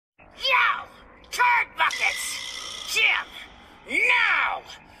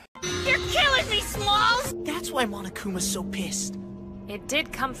Smalls? That's why Monokuma's so pissed. It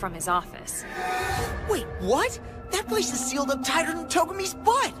did come from his office. Wait, what? That place is sealed up tighter than Togumi's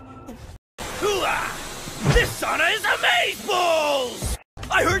butt! Hooah! This sauna is amazeballs!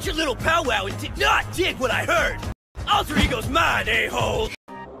 I heard your little powwow and did not dig what I heard! Alter ego's mine, a-hole!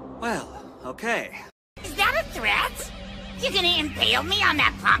 Well, okay. Is that a threat? You gonna impale me on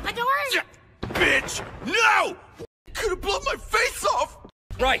that pompadour? Bitch! No! Could've blown my face off!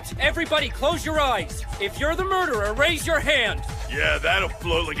 Right, everybody close your eyes. If you're the murderer, raise your hand. Yeah, that'll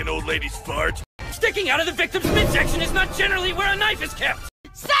float like an old lady's fart. Sticking out of the victim's midsection is not generally where a knife is kept.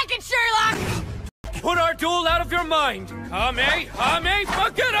 Suck it, Sherlock! Put our duel out of your mind. Hame,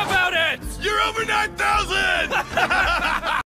 forget about it! You're over 9,000!